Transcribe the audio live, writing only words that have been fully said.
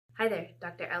Hi there,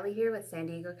 Dr. Ellie here with San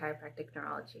Diego Chiropractic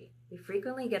Neurology. We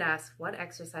frequently get asked, what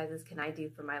exercises can I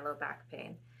do for my low back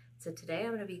pain? So today I'm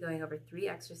going to be going over 3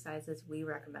 exercises we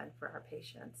recommend for our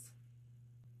patients.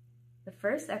 The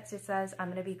first exercise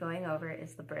I'm going to be going over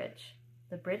is the bridge.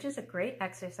 The bridge is a great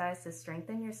exercise to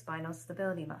strengthen your spinal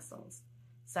stability muscles.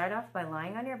 Start off by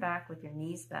lying on your back with your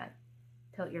knees bent.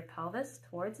 Tilt your pelvis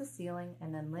towards the ceiling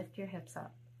and then lift your hips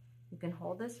up. You can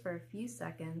hold this for a few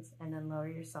seconds and then lower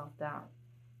yourself down.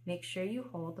 Make sure you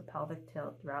hold the pelvic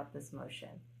tilt throughout this motion.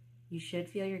 You should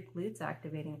feel your glutes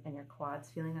activating and your quads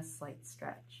feeling a slight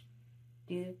stretch.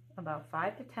 Do about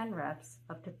 5 to 10 reps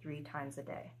up to 3 times a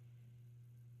day.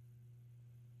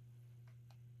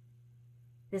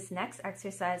 This next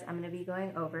exercise I'm going to be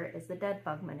going over is the dead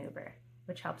bug maneuver,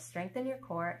 which helps strengthen your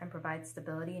core and provide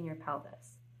stability in your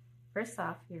pelvis. First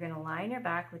off, you're going to lie on your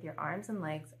back with your arms and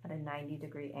legs at a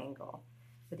 90-degree angle,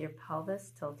 with your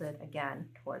pelvis tilted again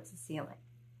towards the ceiling.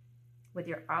 With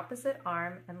your opposite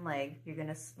arm and leg, you're going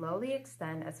to slowly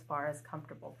extend as far as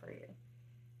comfortable for you.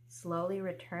 Slowly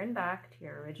return back to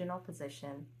your original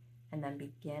position and then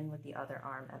begin with the other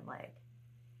arm and leg.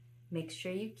 Make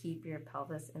sure you keep your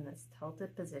pelvis in this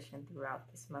tilted position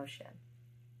throughout this motion.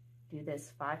 Do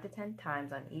this 5 to 10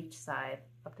 times on each side,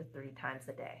 up to 3 times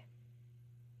a day.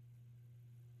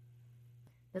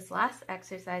 This last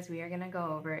exercise we are going to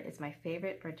go over is my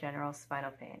favorite for general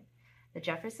spinal pain. The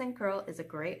Jefferson curl is a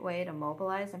great way to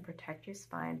mobilize and protect your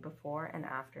spine before and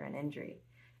after an injury.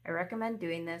 I recommend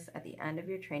doing this at the end of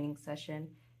your training session,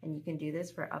 and you can do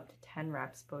this for up to 10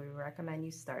 reps, but we recommend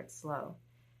you start slow.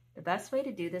 The best way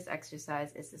to do this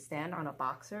exercise is to stand on a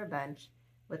box or a bench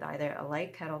with either a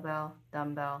light kettlebell,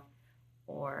 dumbbell,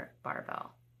 or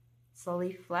barbell.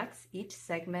 Slowly flex each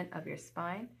segment of your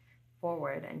spine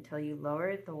forward until you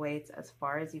lower the weights as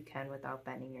far as you can without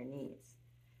bending your knees.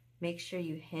 Make sure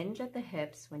you hinge at the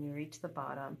hips when you reach the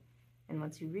bottom, and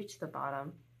once you reach the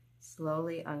bottom,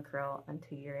 slowly uncurl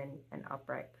until you're in an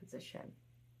upright position.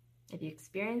 If you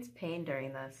experience pain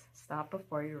during this, stop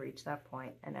before you reach that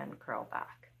point and then curl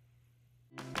back.